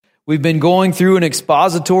We've been going through an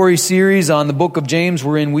expository series on the book of James.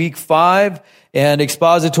 We're in week 5, and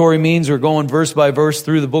expository means we're going verse by verse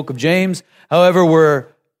through the book of James. However,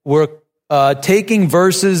 we're taking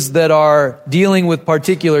verses that are dealing with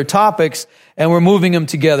particular topics, and we're moving them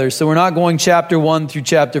together. So we're not going chapter 1 through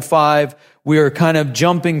chapter 5. We are kind of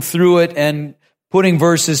jumping through it and putting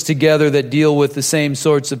verses together that deal with the same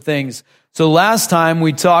sorts of things. So last time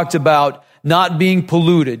we talked about not being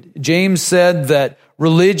polluted. James said that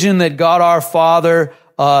religion that God our Father,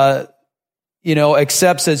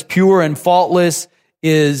 accepts as pure and faultless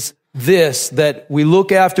is this, that we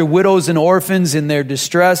look after widows and orphans in their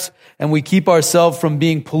distress, and we keep ourselves from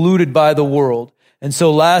being polluted by the world. And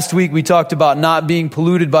so last week we talked about not being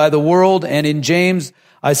polluted by the world, and in James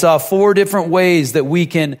I saw 4 different ways that we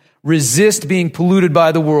can resist being polluted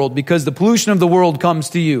by the world, because the pollution of the world comes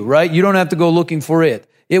to you, right? You don't have to go looking for it.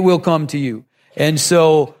 It will come to you. And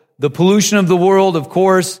so the pollution of the world, of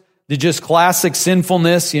course, the just classic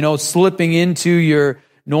sinfulness, slipping into your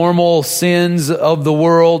normal sins of the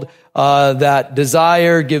world, that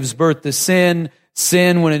desire gives birth to sin.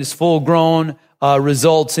 Sin, when it is full grown,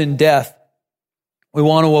 results in death. We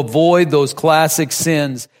want to avoid those classic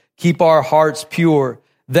sins, keep our hearts pure.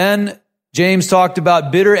 Then James talked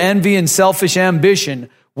about bitter envy and selfish ambition,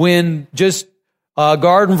 when just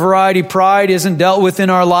garden variety pride isn't dealt with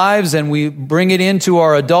in our lives, and we bring it into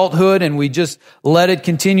our adulthood and we just let it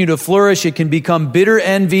continue to flourish. It can become bitter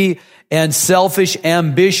envy and selfish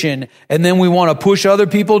ambition. And then we want to push other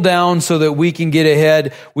people down so that we can get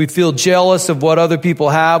ahead. We feel jealous of what other people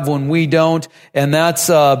have when we don't. And that's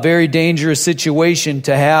a very dangerous situation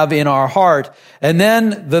to have in our heart. And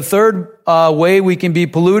then the third way we can be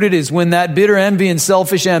polluted is when that bitter envy and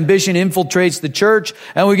selfish ambition infiltrates the church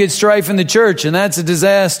and we get strife in the church. And that's a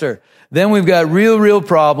disaster. Then we've got real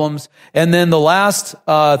problems. And then the last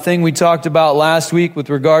thing we talked about last week with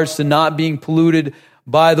regards to not being polluted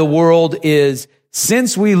by the world is,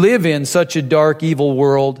 since we live in such a dark, evil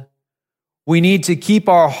world, we need to keep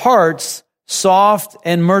our hearts soft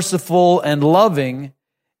and merciful and loving.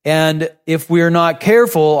 And if we are not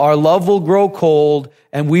careful, our love will grow cold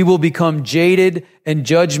and we will become jaded and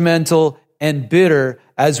judgmental and bitter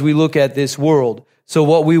as we look at this world. So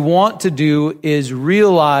what we want to do is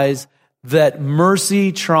realize that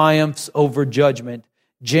mercy triumphs over judgment.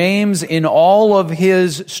 James, in all of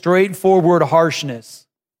his straightforward harshness,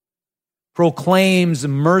 proclaims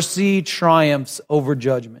mercy triumphs over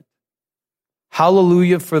judgment.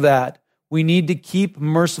 Hallelujah for that. We need to keep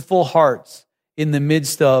merciful hearts in the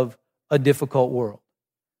midst of a difficult world.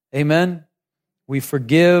 Amen? We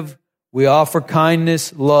forgive, we offer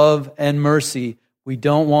kindness, love, and mercy. We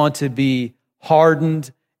don't want to be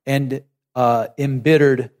hardened and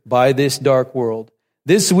embittered by this dark world.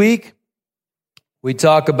 This week, we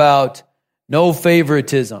talk about no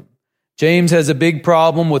favoritism. James has a big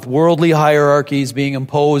problem with worldly hierarchies being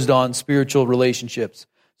imposed on spiritual relationships.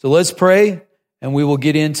 So let's pray, and we will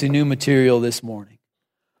get into new material this morning.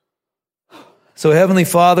 So Heavenly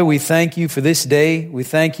Father, we thank you for this day. We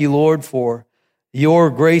thank you, Lord, for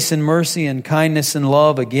your grace and mercy and kindness and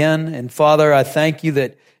love again. And Father, I thank you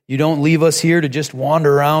that you don't leave us here to just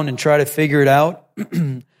wander around and try to figure it out.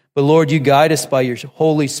 But Lord, you guide us by your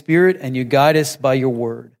Holy Spirit and you guide us by your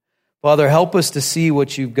word. Father, help us to see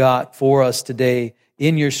what you've got for us today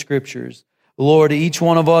in your scriptures. Lord, each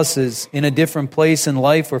one of us is in a different place in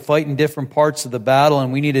life. We're fighting different parts of the battle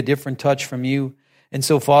and we need a different touch from you. And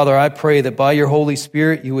so, Father, I pray that by your Holy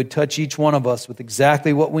Spirit, you would touch each one of us with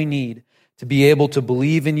exactly what we need to be able to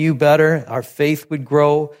believe in you better. Our faith would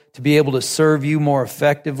grow, to be able to serve you more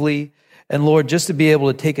effectively. And Lord, just to be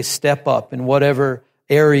able to take a step up in whatever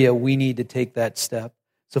area we need to take that step.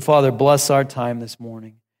 So, Father, bless our time this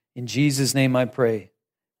morning. In Jesus' name I pray.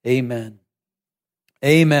 Amen.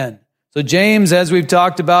 Amen. So James, as we've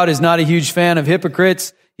talked about, is not a huge fan of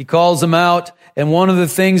hypocrites. He calls them out. And one of the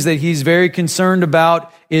things that he's very concerned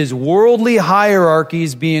about is worldly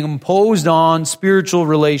hierarchies being imposed on spiritual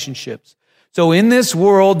relationships. So in this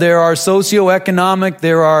world, there are socioeconomic,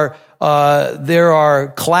 there are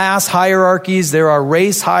class hierarchies, there are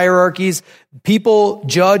race hierarchies. People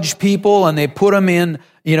judge people and they put them in,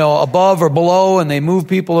 above or below, and they move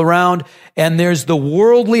people around. And there's the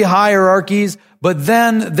worldly hierarchies, but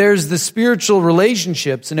then there's the spiritual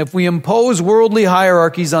relationships. And if we impose worldly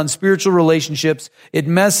hierarchies on spiritual relationships, it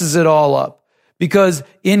messes it all up. Because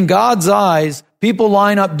in God's eyes, people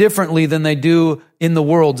line up differently than they do in the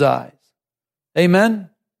world's eyes. Amen?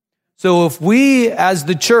 So if we, as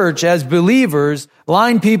the church, as believers,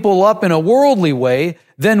 line people up in a worldly way,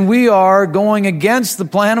 then we are going against the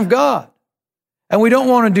plan of God. And we don't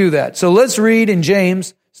want to do that. So let's read in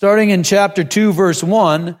James, starting in chapter 2, verse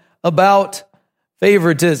 1, about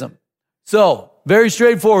favoritism. So, very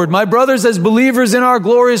straightforward. My brothers, as believers in our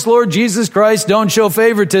glorious Lord Jesus Christ, don't show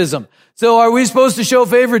favoritism. So are we supposed to show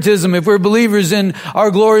favoritism if we're believers in our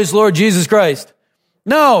glorious Lord Jesus Christ?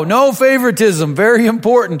 No favoritism. Very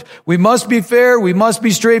important. We must be fair. We must be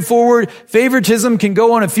straightforward. Favoritism can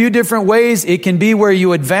go in a few different ways. It can be where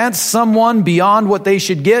you advance someone beyond what they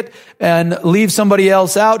should get and leave somebody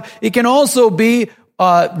else out. It can also be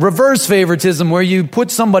reverse favoritism, where you put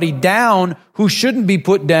somebody down who shouldn't be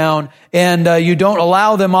put down, and you don't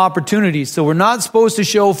allow them opportunities. So we're not supposed to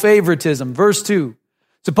show favoritism. Verse 2.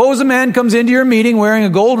 Suppose a man comes into your meeting wearing a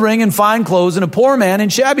gold ring and fine clothes, and a poor man in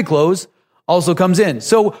shabby clothes also comes in.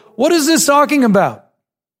 So what is this talking about?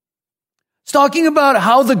 It's talking about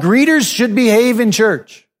how the greeters should behave in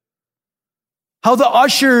church. How the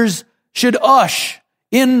ushers should ush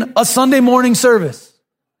in a Sunday morning service.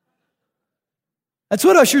 That's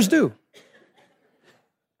what ushers do.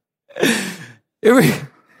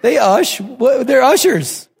 They ush. They're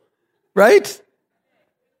ushers, right?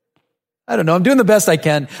 I don't know. I'm doing the best I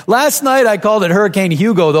can. Last night I called it Hurricane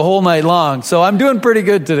Hugo the whole night long, so I'm doing pretty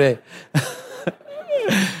good today.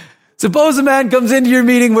 Suppose a man comes into your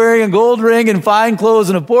meeting wearing a gold ring and fine clothes,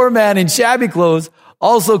 and a poor man in shabby clothes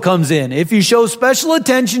also comes in. If you show special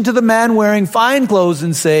attention to the man wearing fine clothes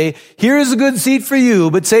and say, here is a good seat for you,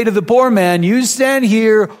 but say to the poor man, you stand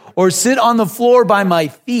here or sit on the floor by my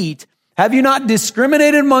feet, have you not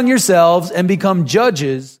discriminated among yourselves and become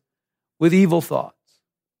judges with evil thoughts?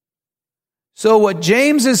 So what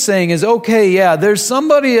James is saying is, okay, yeah, there's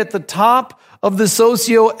somebody at the top of the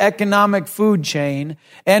socioeconomic food chain,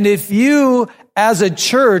 and if you as a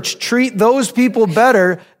church treat those people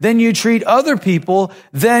better than you treat other people,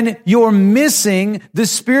 then you're missing the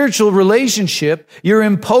spiritual relationship. You're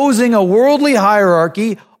imposing a worldly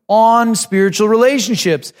hierarchy on spiritual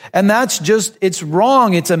relationships. And that's just, it's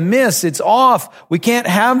wrong. It's a miss. It's off. We can't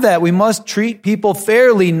have that. We must treat people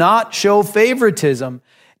fairly, not show favoritism.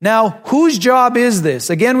 Now, whose job is this?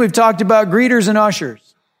 Again, we've talked about greeters and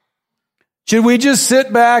ushers. Should we just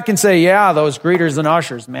sit back and say, yeah, those greeters and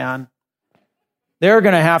ushers, man, they're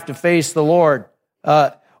going to have to face the Lord?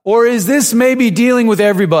 Or is this maybe dealing with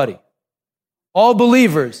everybody? All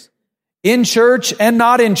believers in church and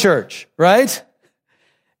not in church, right?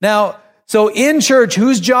 Now, so in church,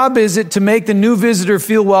 whose job is it to make the new visitor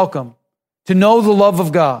feel welcome, to know the love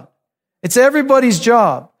of God? It's everybody's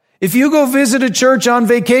job. If you go visit a church on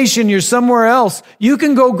vacation, you're somewhere else, you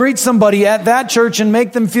can go greet somebody at that church and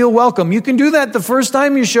make them feel welcome. You can do that the first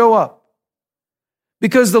time you show up.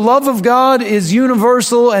 Because the love of God is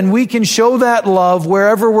universal, and we can show that love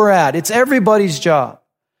wherever we're at. It's everybody's job.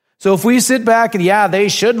 So if we sit back and, yeah, they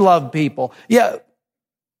should love people. Yeah,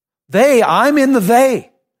 I'm in the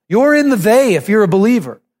they. You're in the they if you're a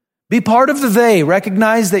believer. Be part of the they.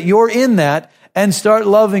 Recognize that you're in that and start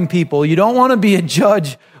loving people. You don't want to be a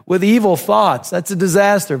judge with evil thoughts. That's a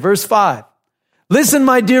disaster. Verse 5. Listen,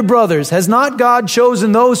 my dear brothers, has not God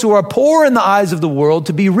chosen those who are poor in the eyes of the world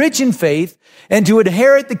to be rich in faith and to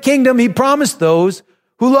inherit the kingdom he promised those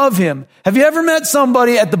who love him? Have you ever met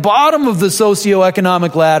somebody at the bottom of the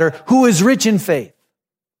socioeconomic ladder who is rich in faith?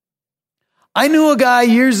 I knew a guy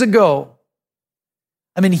years ago.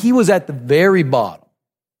 He was at the very bottom.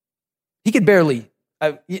 He could barely,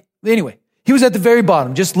 anyway, he was at the very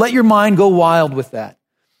bottom. Just let your mind go wild with that.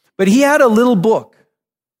 But he had a little book,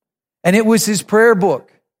 and it was his prayer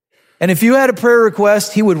book. And if you had a prayer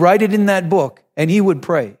request, he would write it in that book, and he would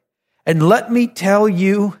pray. And let me tell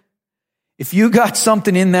you, if you got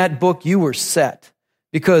something in that book, you were set,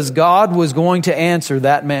 because God was going to answer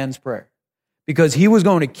that man's prayer, because he was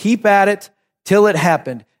going to keep at it till it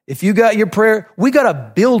happened. If you got your prayer, we got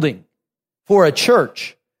a building for a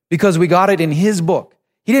church because we got it in his book.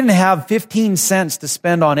 He didn't have 15 cents to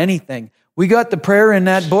spend on anything. We got the prayer in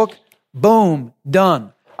that book. Boom,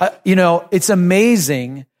 done. It's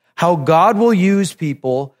amazing how God will use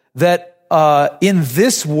people that in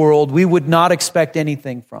this world we would not expect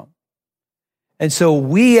anything from. And so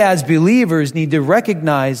we as believers need to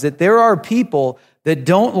recognize that there are people that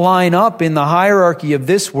don't line up in the hierarchy of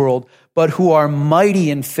this world, but who are mighty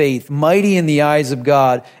in faith, mighty in the eyes of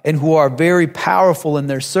God, and who are very powerful in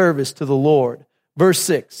their service to the Lord. Verse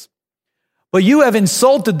 6. But you have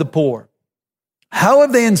insulted the poor. How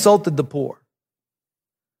have they insulted the poor?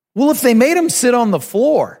 Well, if they made them sit on the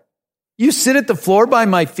floor, you sit at the floor by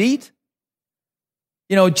my feet?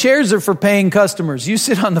 Chairs are for paying customers. You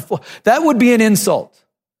sit on the floor. That would be an insult.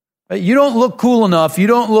 Right? You don't look cool enough. You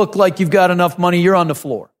don't look like you've got enough money. You're on the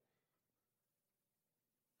floor.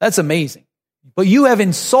 That's amazing. But you have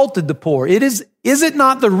insulted the poor. Is it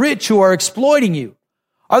not the rich who are exploiting you?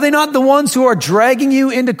 Are they not the ones who are dragging you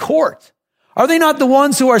into court? Are they not the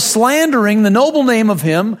ones who are slandering the noble name of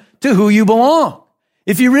him to who you belong?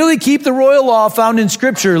 If you really keep the royal law found in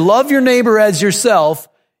Scripture, love your neighbor as yourself,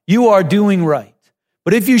 you are doing right.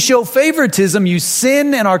 But if you show favoritism, you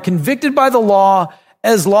sin and are convicted by the law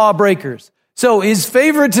as lawbreakers. So is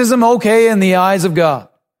favoritism okay in the eyes of God?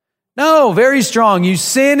 No, very strong. You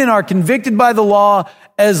sin and are convicted by the law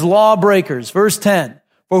as lawbreakers. Verse 10,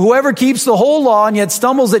 for whoever keeps the whole law and yet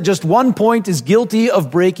stumbles at just one point is guilty of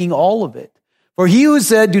breaking all of it. For he who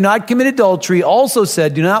said, do not commit adultery, also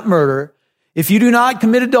said, do not murder. If you do not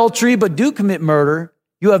commit adultery but do commit murder,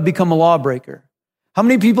 you have become a lawbreaker. How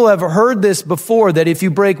many people have heard this before, that if you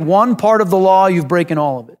break one part of the law, you've broken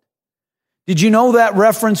all of it? Did you know that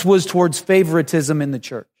reference was towards favoritism in the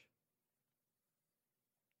church?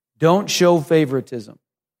 Don't show favoritism.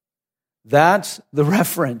 That's the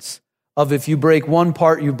reference of if you break one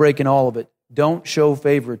part, you've broken all of it. Don't show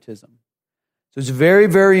favoritism. So it's very,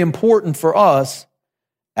 very important for us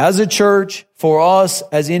as a church, for us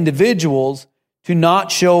as individuals, to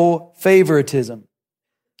not show favoritism.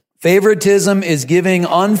 Favoritism is giving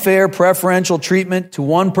unfair preferential treatment to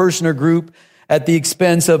one person or group at the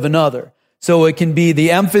expense of another. So it can be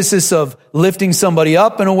the emphasis of lifting somebody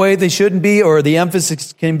up in a way they shouldn't be, or the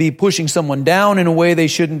emphasis can be pushing someone down in a way they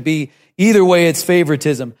shouldn't be. Either way, it's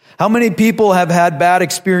favoritism. How many people have had bad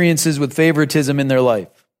experiences with favoritism in their life?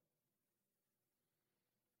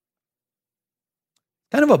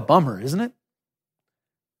 Kind of a bummer, isn't it?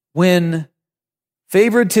 When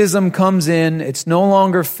favoritism comes in, it's no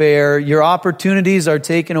longer fair. Your opportunities are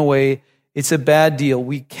taken away. It's a bad deal.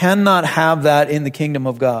 We cannot have that in the kingdom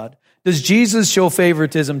of God. Does Jesus show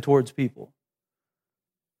favoritism towards people?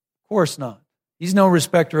 Of course not. He's no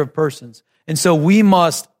respecter of persons. And so we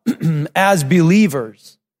must, as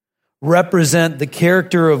believers, represent the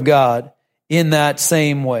character of God in that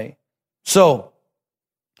same way. So,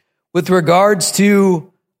 with regards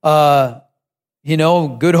to,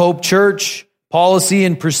 Good Hope Church, policy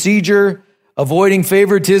and procedure, avoiding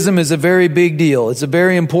favoritism is a very big deal. It's a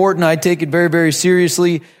very important. I take it very, very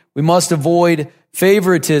seriously. We must avoid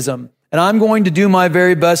favoritism. And I'm going to do my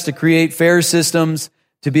very best to create fair systems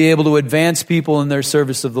to be able to advance people in their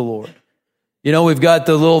service of the Lord. We've got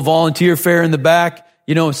the little volunteer fair in the back.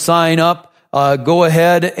 Sign up. Go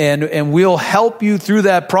ahead and we'll help you through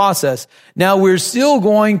that process. Now, we're still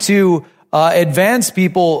going to advance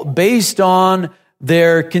people based on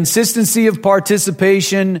their consistency of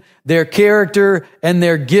participation, their character, and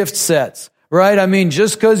their gift sets, right? I mean,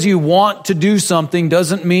 just because you want to do something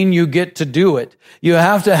doesn't mean you get to do it. You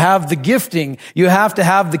have to have the gifting. You have to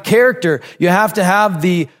have the character. You have to have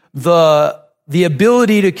the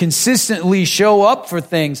ability to consistently show up for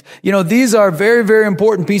things. These are very, very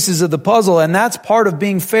important pieces of the puzzle, and that's part of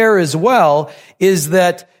being fair as well, is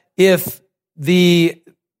that if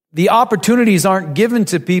the opportunities aren't given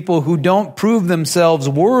to people who don't prove themselves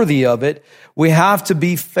worthy of it, we have to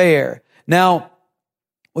be fair. Now,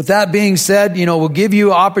 with that being said, we'll give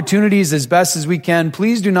you opportunities as best as we can.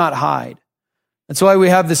 Please do not hide. That's why we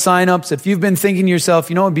have the sign-ups. If you've been thinking to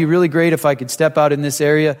yourself, it'd be really great if I could step out in this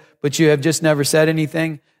area, but you have just never said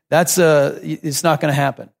anything, it's not going to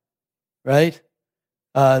happen, right?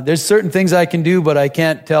 There's certain things I can do, but I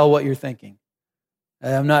can't tell what you're thinking.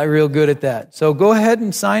 I'm not real good at that. So go ahead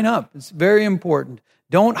and sign up. It's very important.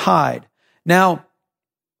 Don't hide. Now,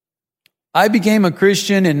 I became a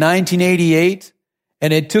Christian in 1988,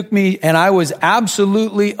 and it took me, and I was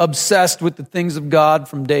absolutely obsessed with the things of God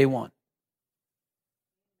from day one.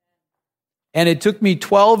 And it took me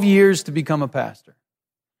 12 years to become a pastor.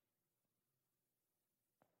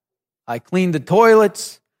 I cleaned the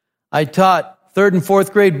toilets. I taught 3rd and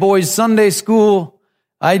 4th grade boys Sunday school.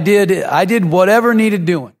 I did whatever needed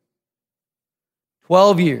doing.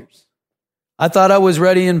 12 years. I thought I was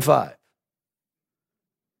ready in 5.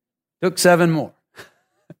 Took 7 more.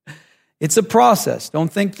 It's a process.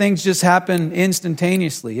 Don't think things just happen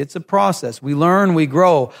instantaneously. It's a process. We learn, we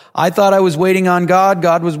grow. I thought I was waiting on God.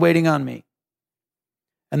 God was waiting on me.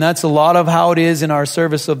 And that's a lot of how it is in our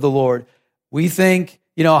service of the Lord. We think,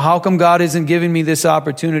 how come God isn't giving me this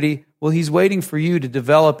opportunity? Well, He's waiting for you to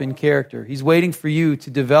develop in character. He's waiting for you to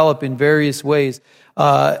develop in various ways.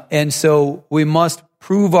 And so we must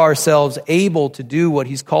prove ourselves able to do what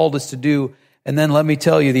He's called us to do. And then let me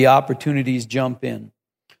tell you, the opportunities jump in.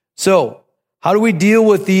 So, how do we deal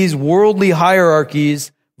with these worldly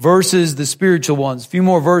hierarchies versus the spiritual ones? A few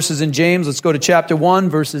more verses in James. Let's go to chapter 1,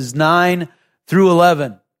 verses 9 through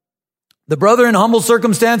 11. The brother in humble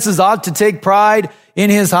circumstances ought to take pride in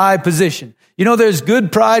his high position. There's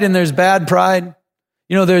good pride and there's bad pride.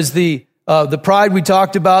 There's the The pride we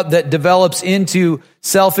talked about that develops into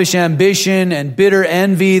selfish ambition and bitter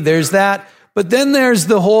envy. There's that. But then there's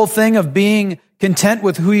the whole thing of being content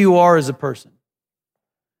with who you are as a person.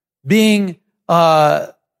 Being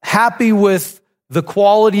happy with the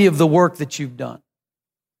quality of the work that you've done.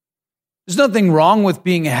 There's nothing wrong with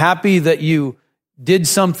being happy that you did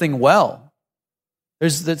something well.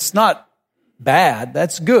 That's not bad.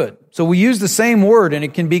 That's good. So we use the same word, and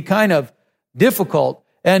it can be kind of difficult.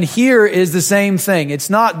 And here is the same thing. It's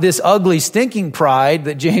not this ugly, stinking pride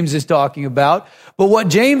that James is talking about. But what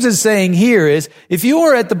James is saying here is, if you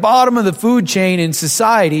are at the bottom of the food chain in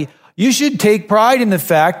society, you should take pride in the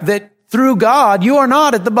fact that through God, you are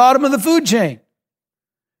not at the bottom of the food chain.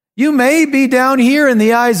 You may be down here in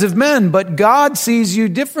the eyes of men, but God sees you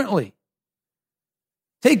differently.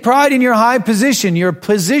 Take pride in your high position. Your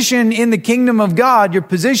position in the kingdom of God, your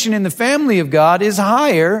position in the family of God is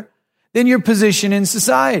higher than your position in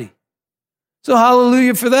society. So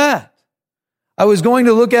hallelujah for that. I was going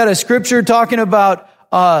to look at a scripture talking about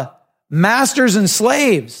masters and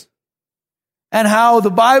slaves and how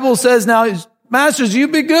the Bible says now, masters, you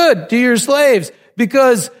be good to your slaves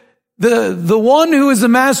because the one who is the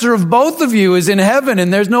master of both of you is in heaven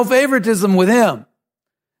and there's no favoritism with him.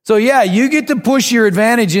 So yeah, you get to push your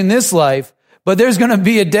advantage in this life, but there's going to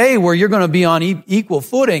be a day where you're going to be on equal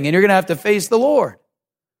footing and you're going to have to face the Lord.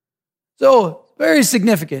 So, very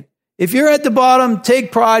significant. If you're at the bottom,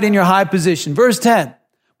 take pride in your high position. Verse 10.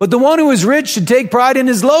 But the one who is rich should take pride in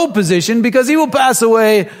his low position because he will pass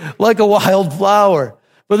away like a wild flower.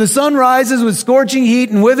 For the sun rises with scorching heat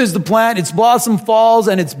and withers the plant, its blossom falls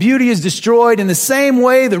and its beauty is destroyed. In the same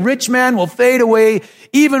way, the rich man will fade away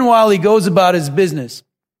even while he goes about his business.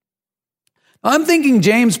 I'm thinking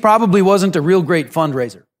James probably wasn't a real great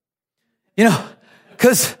fundraiser.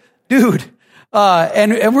 Because, dude,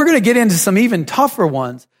 and we're going to get into some even tougher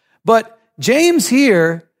ones. But James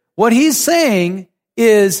here, what he's saying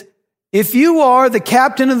is, if you are the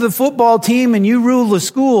captain of the football team and you rule the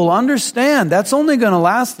school, understand that's only going to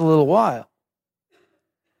last a little while.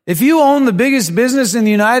 If you own the biggest business in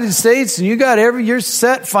the United States and you're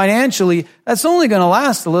set financially, that's only going to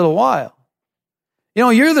last a little while.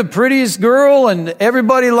 You're the prettiest girl and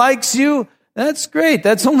everybody likes you. That's great.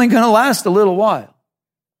 That's only going to last a little while.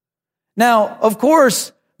 Now, of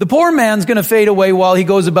course, the poor man's going to fade away while he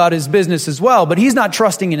goes about his business as well, but he's not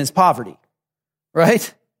trusting in his poverty,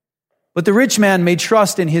 right? But the rich man may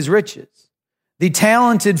trust in his riches. The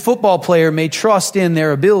talented football player may trust in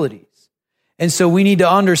their abilities. And so we need to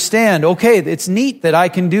understand, okay, it's neat that I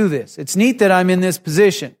can do this. It's neat that I'm in this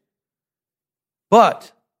position.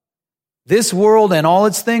 But this world and all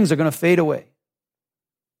its things are going to fade away.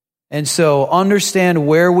 And so understand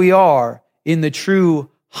where we are in the true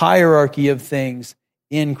hierarchy of things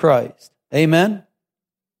in Christ. Amen?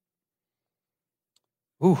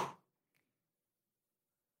 Ooh.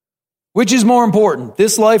 Which is more important,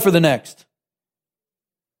 this life or the next?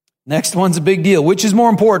 Next one's a big deal. Which is more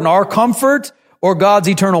important, our comfort or God's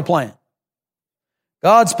eternal plan?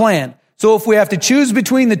 God's plan. So if we have to choose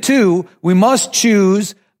between the two, we must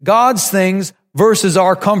choose God's things versus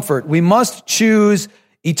our comfort. We must choose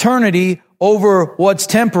eternity over what's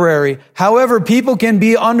temporary. However, people can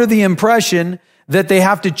be under the impression that they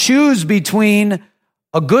have to choose between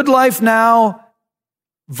a good life now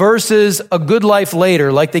versus a good life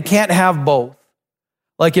later. Like they can't have both.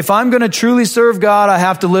 Like if I'm going to truly serve God, I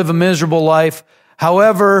have to live a miserable life.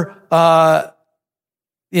 However,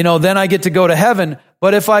 then I get to go to heaven.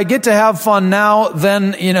 But if I get to have fun now,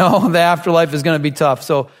 then, the afterlife is going to be tough.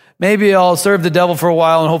 So maybe I'll serve the devil for a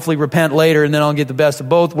while and hopefully repent later, and then I'll get the best of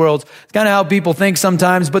both worlds. It's kind of how people think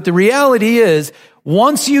sometimes. But the reality is,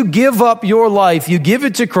 once you give up your life, you give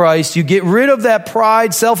it to Christ, you get rid of that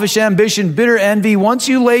pride, selfish ambition, bitter envy. Once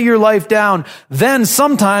you lay your life down, then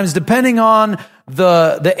sometimes, depending on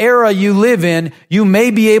the era you live in, you may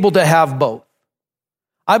be able to have both.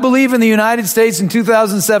 I believe in the United States in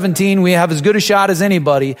 2017, we have as good a shot as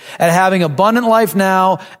anybody at having abundant life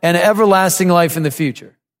now and everlasting life in the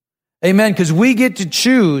future. Amen. Because we get to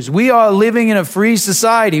choose. We are living in a free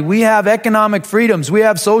society. We have economic freedoms. We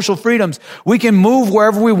have social freedoms. We can move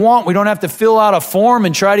wherever we want. We don't have to fill out a form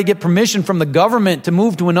and try to get permission from the government to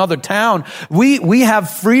move to another town. We have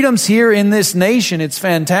freedoms here in this nation. It's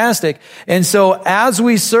fantastic. And so as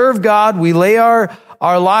we serve God, we lay our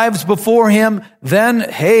lives before Him, then,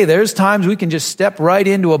 hey, there's times we can just step right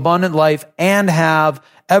into abundant life and have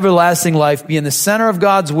everlasting life, be in the center of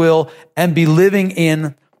God's will, and be living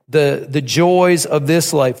in the joys of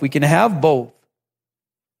this life. We can have both.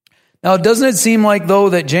 Now, doesn't it seem like, though,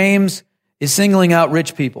 that James is singling out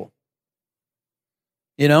rich people?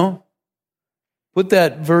 Put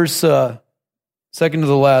that verse, second to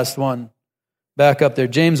the last one, back up there.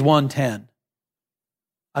 James 1:10.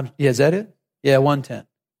 Is that it? Yeah, 1:10.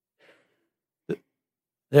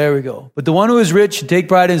 There we go. But the one who is rich should take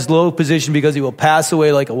pride in his low position because he will pass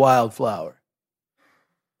away like a wildflower.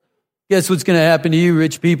 Guess what's going to happen to you,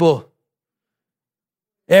 rich people?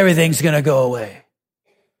 Everything's going to go away.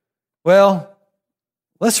 Well,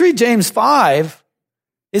 let's read James 5.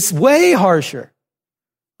 It's way harsher.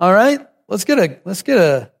 All right? Let's get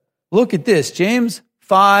a look at this. James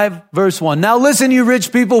 5, verse 1. Now listen, you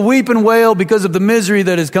rich people, weep and wail because of the misery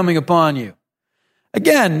that is coming upon you.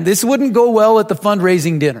 Again, this wouldn't go well at the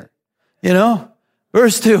fundraising dinner. You know?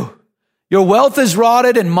 Verse 2. Your wealth is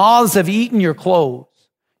rotted and moths have eaten your clothes.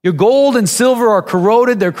 Your gold and silver are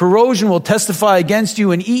corroded. Their corrosion will testify against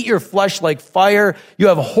you and eat your flesh like fire. You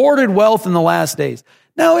have hoarded wealth in the last days.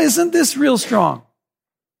 Now, isn't this real strong?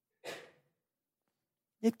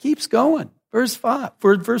 It keeps going. Verse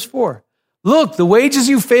 4. Look, the wages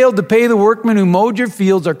you failed to pay the workmen who mowed your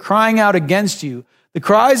fields are crying out against you. The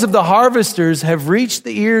cries of the harvesters have reached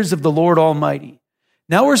the ears of the Lord Almighty.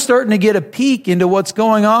 Now we're starting to get a peek into what's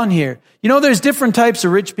going on here. You know, there's different types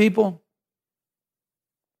of rich people.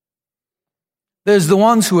 There's the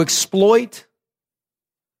ones who exploit,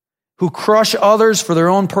 who crush others for their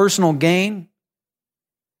own personal gain.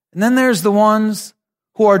 And then there's the ones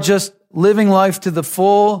who are just living life to the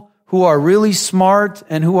full, who are really smart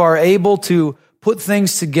and who are able to put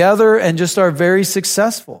things together and just are very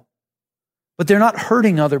successful. But they're not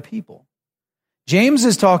hurting other people. James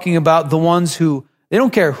is talking about the ones who, they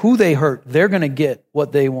don't care who they hurt, they're going to get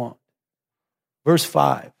what they want. Verse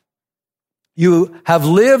 5. You have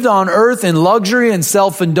lived on earth in luxury and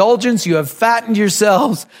self-indulgence. You have fattened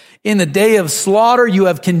yourselves in the day of slaughter. You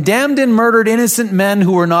have condemned and murdered innocent men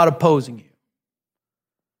who were not opposing you.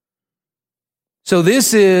 So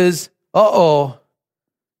this is,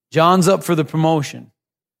 John's up for the promotion.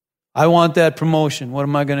 I want that promotion. What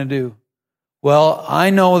am I going to do? Well, I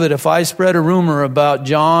know that if I spread a rumor about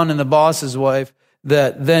John and the boss's wife,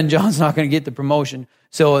 that then John's not going to get the promotion.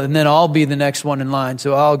 And then I'll be the next one in line,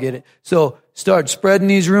 so I'll get it. So start spreading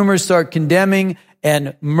these rumors, start condemning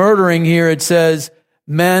and murdering here. It says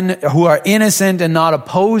men who are innocent and not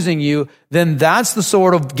opposing you. Then that's the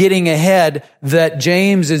sort of getting ahead that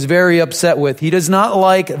James is very upset with. He does not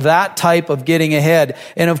like that type of getting ahead.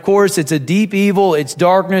 And of course, it's a deep evil. It's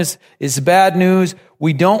darkness. It's bad news.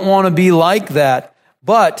 We don't want to be like that.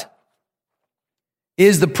 But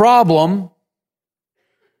is the problem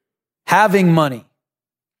having money?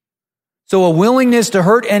 So a willingness to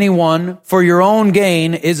hurt anyone for your own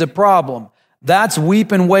gain is a problem. That's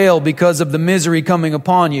weep and wail because of the misery coming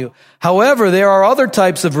upon you. However, there are other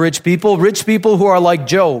types of rich people who are like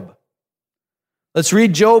Job. Let's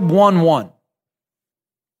read Job 1:1.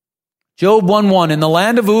 Job 1:1. In the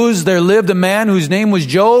land of Uz there lived a man whose name was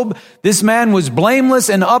Job. This man was blameless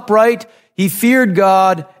and upright. He feared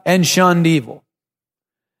God and shunned evil.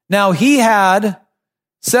 Now he had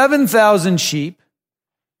 7,000 sheep,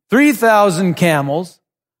 3,000 camels,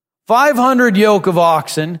 500 yoke of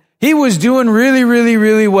oxen. He was doing really, really,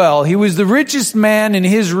 really well. He was the richest man in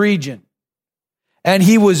his region. And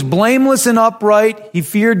he was blameless and upright. He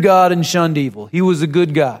feared God and shunned evil. He was a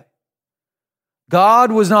good guy.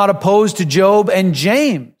 God was not opposed to Job, and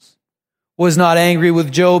James was not angry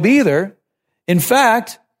with Job either. In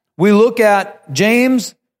fact, we look at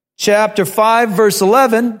James chapter 5, verse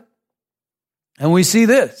 11, and we see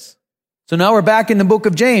this. So now we're back in the book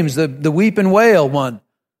of James, the weep and wail one.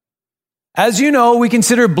 As you know, we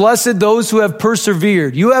consider blessed those who have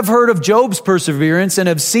persevered. You have heard of Job's perseverance and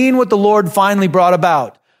have seen what the Lord finally brought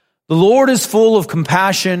about. The Lord is full of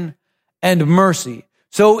compassion and mercy.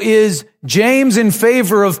 So is James in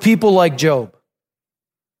favor of people like Job?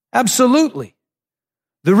 Absolutely.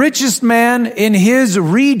 The richest man in his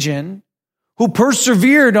region who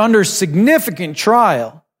persevered under significant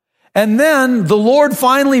trial. And then the Lord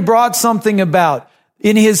finally brought something about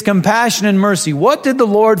in his compassion and mercy. What did the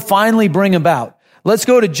Lord finally bring about? Let's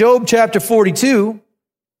go to Job chapter 42,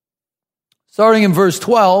 starting in verse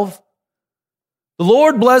 12. The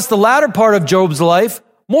Lord blessed the latter part of Job's life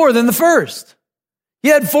more than the first. He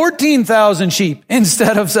had 14,000 sheep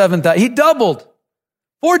instead of 7,000. He doubled.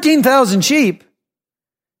 14,000 sheep,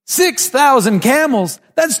 6,000 camels.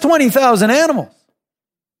 That's 20,000 animals.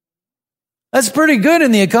 That's pretty good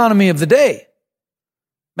in the economy of the day.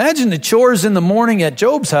 Imagine the chores in the morning at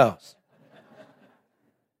Job's house.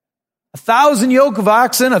 1,000 yoke of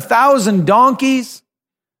oxen, 1,000 donkeys.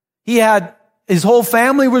 His whole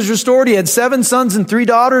family was restored. He had 7 sons and 3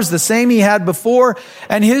 daughters, the same he had before.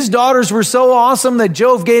 And his daughters were so awesome that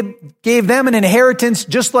Job gave them an inheritance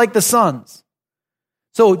just like the sons.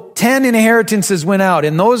 So 10 inheritances went out.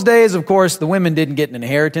 In those days, of course, the women didn't get an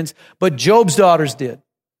inheritance, but Job's daughters did.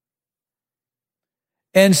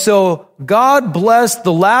 And so God blessed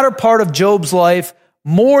the latter part of Job's life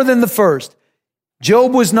more than the first.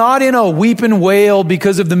 Job was not in a weep and wail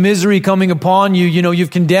because of the misery coming upon you. You know,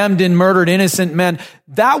 you've condemned and murdered innocent men.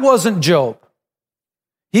 That wasn't Job.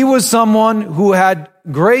 He was someone who had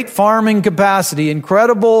great farming capacity,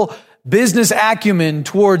 incredible business acumen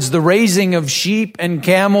towards the raising of sheep and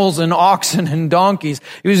camels and oxen and donkeys.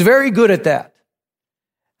 He was very good at that.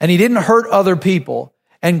 And he didn't hurt other people,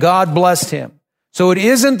 and God blessed him. So it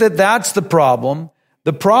isn't that that's the problem.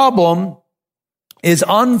 The problem is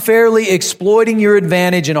unfairly exploiting your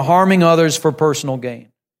advantage and harming others for personal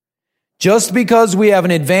gain. Just because we have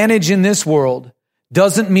an advantage in this world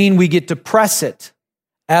doesn't mean we get to press it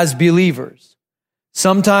as believers.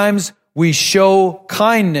 Sometimes we show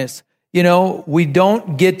kindness. You know, we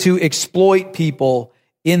don't get to exploit people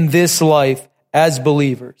in this life as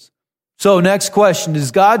believers. So next question,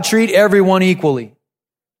 does God treat everyone equally?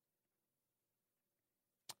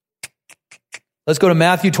 Let's go to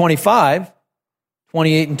Matthew 25,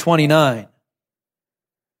 28 and 29.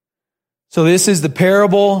 So this is the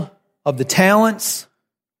parable of the talents.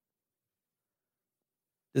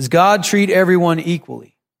 Does God treat everyone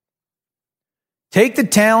equally? Take the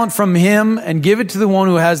talent from him and give it to the one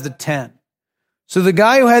who has the 10. So the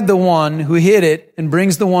guy who had the 1 who hid it and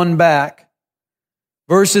brings the 1 back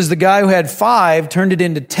versus the guy who had 5 turned it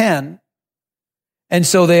into 10. And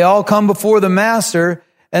so they all come before the master,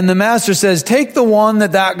 and the master says, take the 1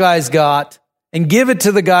 that guy's got and give it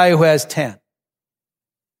to the guy who has 10.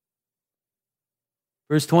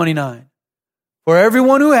 Verse 29. For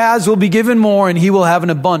everyone who has will be given more, and he will have an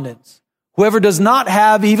abundance. Whoever does not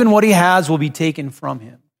have, even what he has will be taken from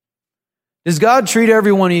him. Does God treat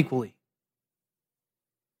everyone equally?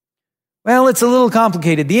 Well, it's a little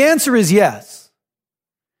complicated. The answer is yes.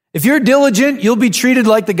 If you're diligent, you'll be treated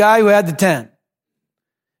like the guy who had the 10.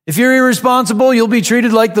 If you're irresponsible, you'll be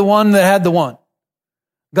treated like the one that had the 1.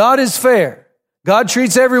 God is fair. God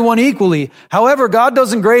treats everyone equally. However, God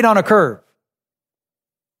doesn't grade on a curve.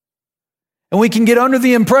 And we can get under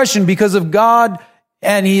the impression because of God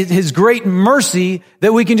and his great mercy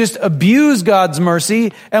that we can just abuse God's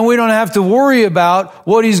mercy and we don't have to worry about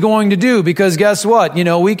what he's going to do, because guess what? You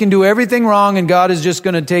know, we can do everything wrong and God is just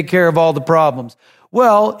going to take care of all the problems.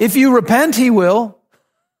 Well, if you repent, he will.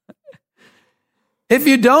 If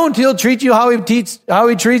you don't, he'll treat you how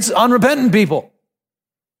he treats unrepentant people,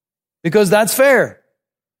 because that's fair.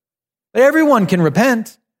 But everyone can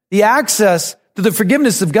repent. The access to the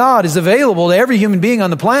forgiveness of God is available to every human being on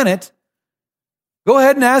the planet. Go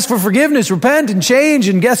ahead and ask for forgiveness, repent and change,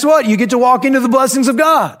 and guess what? You get to walk into the blessings of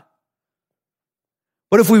God.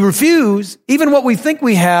 But if we refuse, even what we think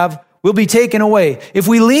we have will be taken away. If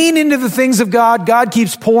we lean into the things of God, God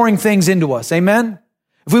keeps pouring things into us. Amen?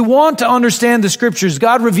 If we want to understand the scriptures,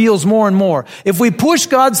 God reveals more and more. If we push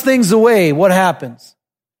God's things away, what happens?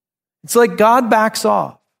 It's like God backs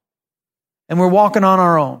off and we're walking on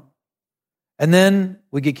our own. And then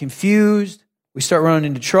we get confused. We start running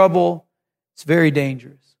into trouble. It's very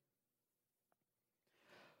dangerous.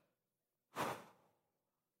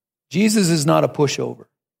 Jesus is not a pushover.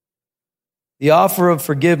 The offer of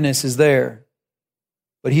forgiveness is there,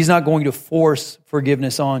 but he's not going to force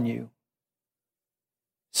forgiveness on you.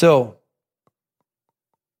 So,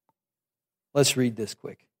 let's read this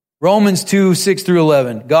quick. Romans 2, 6 through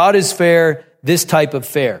 11. God is fair, this type of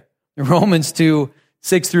fair. Romans 2,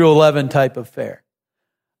 6 through 11 type of fair.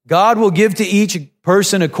 God will give to each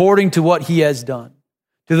person according to what he has done.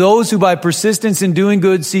 To those who by persistence in doing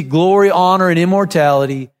good seek glory, honor, and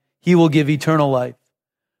immortality, he will give eternal life.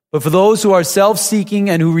 But for those who are self-seeking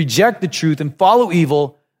and who reject the truth and follow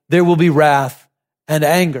evil, there will be wrath and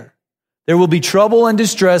anger. There will be trouble and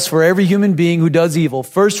distress for every human being who does evil,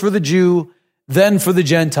 first for the Jew, then for the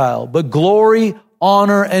Gentile. But glory,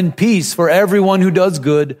 honor, and peace for everyone who does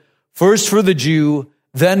good, first for the Jew,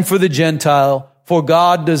 then for the Gentile, for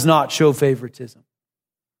God does not show favoritism.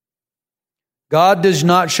 God does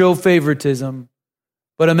not show favoritism,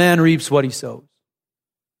 but a man reaps what he sows.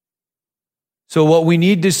 So what we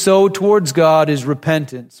need to sow towards God is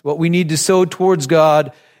repentance. What we need to sow towards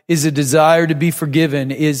God is a desire to be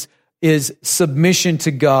forgiven, is submission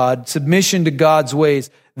to God, submission to God's ways.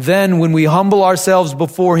 Then when we humble ourselves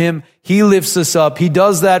before him, he lifts us up. He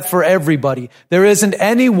does that for everybody. There isn't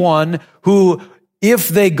anyone who, if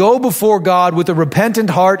they go before God with a repentant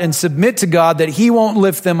heart and submit to God, that he won't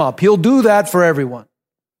lift them up. He'll do that for everyone.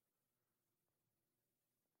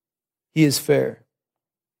 He is fair.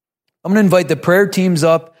 I'm going to invite the prayer teams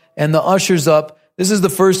up and the ushers up. This is the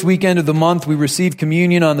first weekend of the month. We receive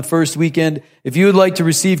communion on the first weekend. If you would like to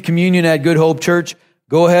receive communion at Good Hope Church,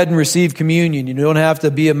 go ahead and receive communion. You don't have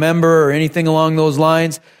to be a member or anything along those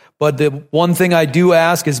lines. But the one thing I do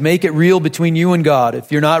ask is make it real between you and God.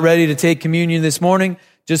 If you're not ready to take communion this morning,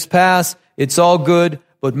 just pass. It's all good,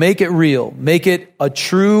 but make it real. Make it a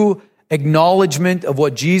true acknowledgement of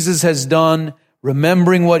what Jesus has done,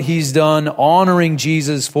 remembering what He's done, honoring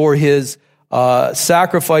Jesus for His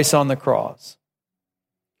sacrifice on the cross.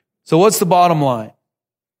 So what's the bottom line?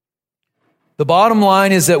 The bottom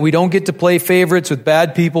line is that we don't get to play favorites with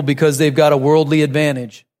bad people because they've got a worldly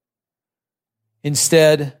advantage.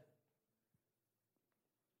 Instead,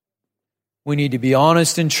 we need to be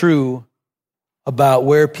honest and true about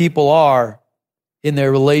where people are in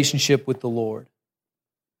their relationship with the Lord.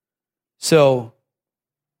 So,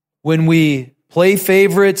 when we play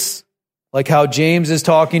favorites, like how James is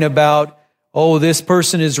talking about, oh, this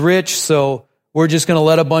person is rich, so we're just going to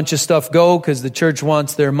let a bunch of stuff go because the church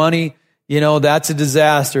wants their money. That's a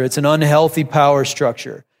disaster. It's an unhealthy power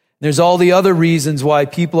structure. There's all the other reasons why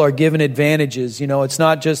people are given advantages. It's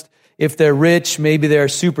not just if they're rich, maybe they're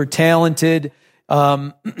super talented,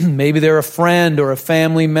 maybe they're a friend or a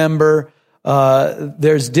family member.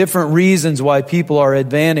 There's different reasons why people are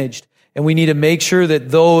advantaged. And we need to make sure that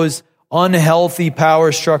those unhealthy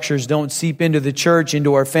power structures don't seep into the church,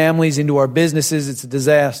 into our families, into our businesses. It's a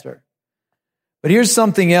disaster. But here's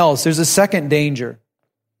something else. There's a second danger.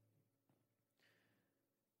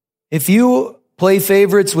 If you play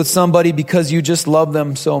favorites with somebody because you just love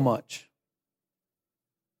them so much,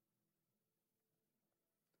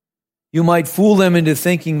 you might fool them into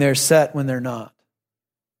thinking they're set when they're not.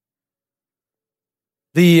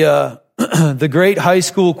 The great high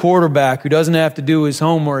school quarterback who doesn't have to do his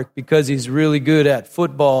homework because he's really good at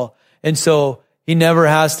football, and so he never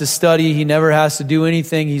has to study, he never has to do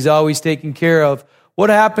anything, he's always taken care of. What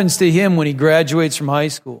happens to him when he graduates from high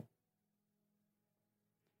school?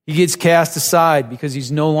 He gets cast aside because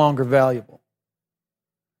he's no longer valuable.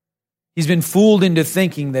 He's been fooled into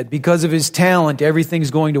thinking that because of his talent,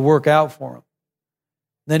 everything's going to work out for him.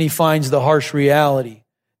 Then he finds the harsh reality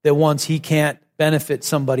that once he can't benefit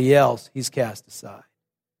somebody else, he's cast aside.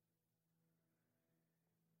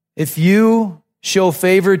 If you show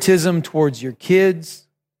favoritism towards your kids,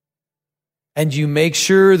 and you make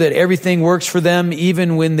sure that everything works for them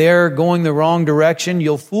even when they're going the wrong direction,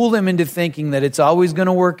 you'll fool them into thinking that it's always going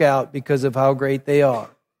to work out because of how great they are.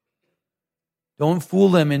 Don't fool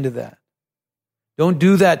them into that. Don't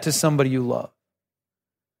do that to somebody you love.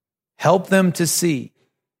 Help them to see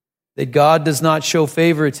that God does not show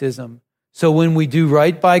favoritism. So when we do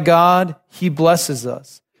right by God, He blesses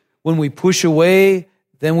us. When we push away,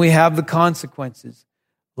 then we have the consequences.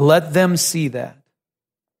 Let them see that.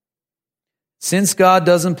 Since God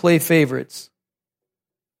doesn't play favorites,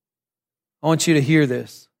 I want you to hear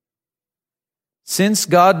this. Since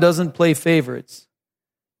God doesn't play favorites,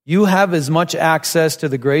 you have as much access to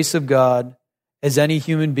the grace of God as any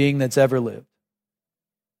human being that's ever lived.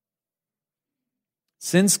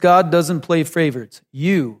 Since God doesn't play favorites,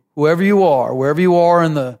 you, whoever you are, wherever you are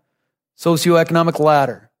in the socioeconomic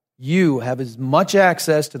ladder, you have as much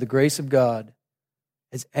access to the grace of God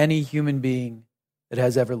as any human being that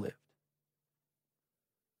has ever lived.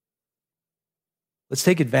 Let's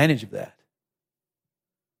take advantage of that.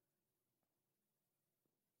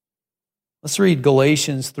 Let's read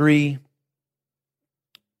Galatians 3,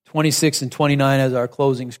 26 and 29 as our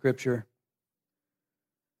closing scripture.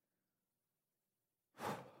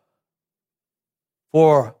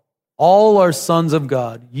 For all are sons of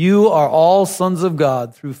God. You are all sons of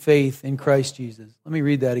God through faith in Christ Jesus. Let me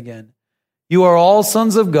read that again. You are all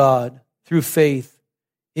sons of God through faith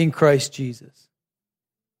in Christ Jesus.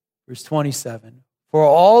 Verse 27. For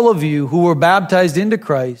all of you who were baptized into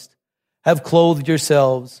Christ have clothed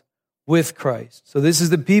yourselves with Christ. So this is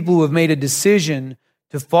the people who have made a decision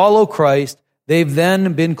to follow Christ. They've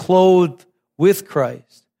then been clothed with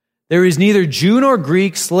Christ. There is neither Jew nor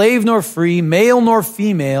Greek, slave nor free, male nor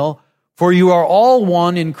female, for you are all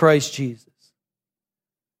one in Christ Jesus.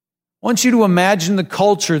 I want you to imagine the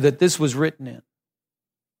culture that this was written in.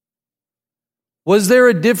 Was there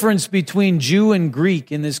a difference between Jew and Greek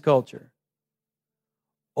in this culture?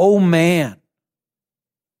 Oh man.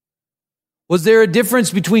 Was there a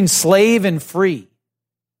difference between slave and free?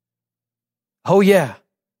 Oh yeah.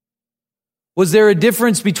 Was there a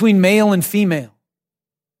difference between male and female?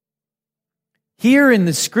 Here in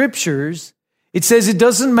the scriptures, it says it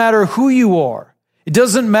doesn't matter who you are. It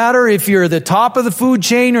doesn't matter if you're the top of the food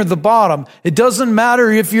chain or the bottom. It doesn't matter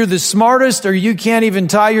if you're the smartest or you can't even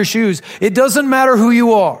tie your shoes. It doesn't matter who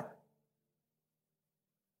you are.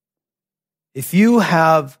 If you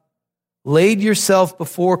have laid yourself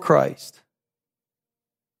before Christ,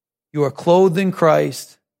 you are clothed in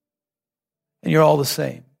Christ, and you're all the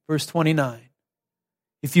same. Verse 29.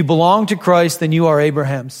 If you belong to Christ, then you are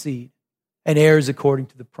Abraham's seed and heirs according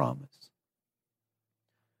to the promise.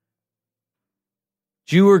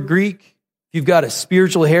 Jew or Greek, if you've got a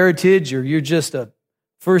spiritual heritage or you're just a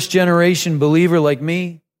first-generation believer like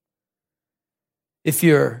me, if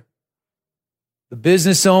you're the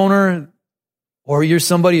business owner or you're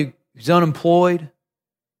somebody who's unemployed,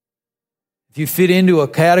 if you fit into a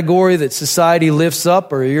category that society lifts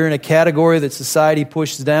up or you're in a category that society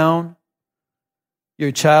pushes down, you're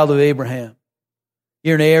a child of Abraham.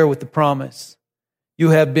 You're an heir with the promise. You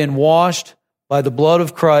have been washed by the blood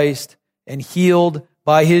of Christ and healed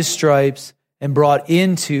by His stripes and brought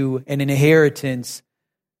into an inheritance.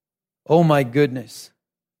 Oh my goodness,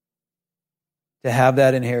 to have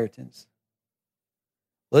that inheritance.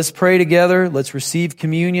 Let's pray together. Let's receive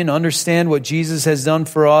communion, understand what Jesus has done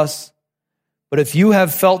for us. But if you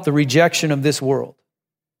have felt the rejection of this world,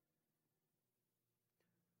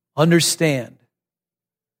 understand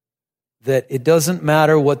that it doesn't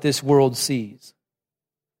matter what this world sees.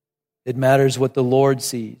 It matters what the Lord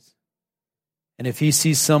sees. And if He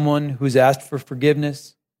sees someone who's asked for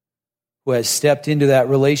forgiveness, who has stepped into that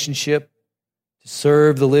relationship to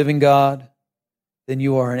serve the living God, then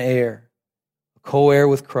you are an heir, a co-heir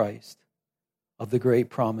with Christ of the great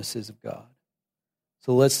promises of God.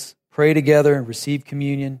 So let's pray together and receive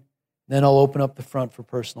communion. Then I'll open up the front for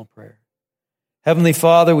personal prayer. Heavenly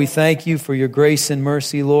Father, we thank You for Your grace and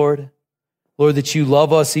mercy, Lord. Lord, that You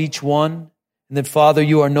love us each one. And that, Father,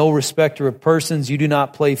 You are no respecter of persons. You do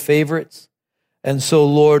not play favorites. And so,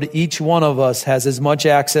 Lord, each one of us has as much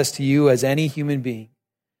access to You as any human being,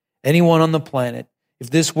 anyone on the planet. If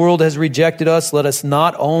this world has rejected us, let us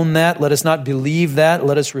not own that. Let us not believe that.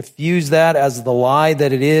 Let us refuse that as the lie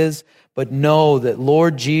that it is. But know that,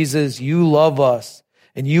 Lord Jesus, You love us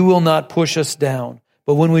and You will not push us down.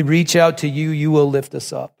 But when we reach out to You, You will lift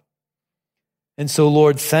us up. And so,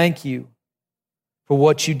 Lord, thank You for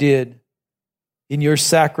what You did in Your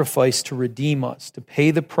sacrifice to redeem us, to pay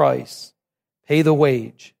the price, pay the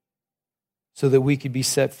wage, so that we could be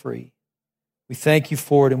set free. We thank You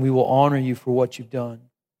for it, and we will honor You for what You've done.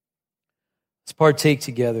 Let's partake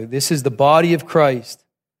together. This is the body of Christ,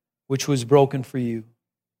 which was broken for you.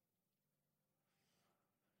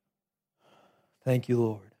 Thank You,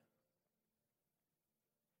 Lord.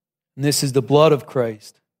 And this is the blood of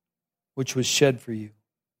Christ, which was shed for you.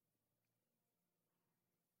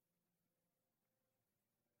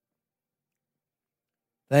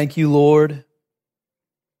 Thank You, Lord,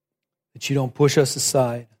 that You don't push us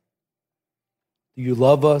aside. You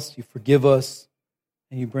love us, You forgive us,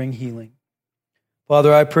 and You bring healing.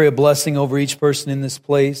 Father, I pray a blessing over each person in this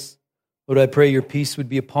place. Lord, I pray Your peace would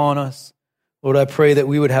be upon us. Lord, I pray that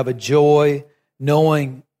we would have a joy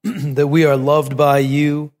knowing that we are loved by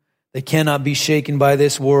You, that cannot be shaken by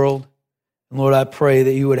this world. And Lord, I pray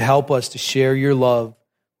that You would help us to share Your love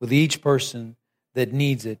with each person that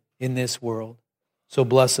needs it in this world. So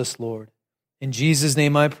bless us, Lord. In Jesus'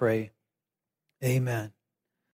 name I pray. Amen.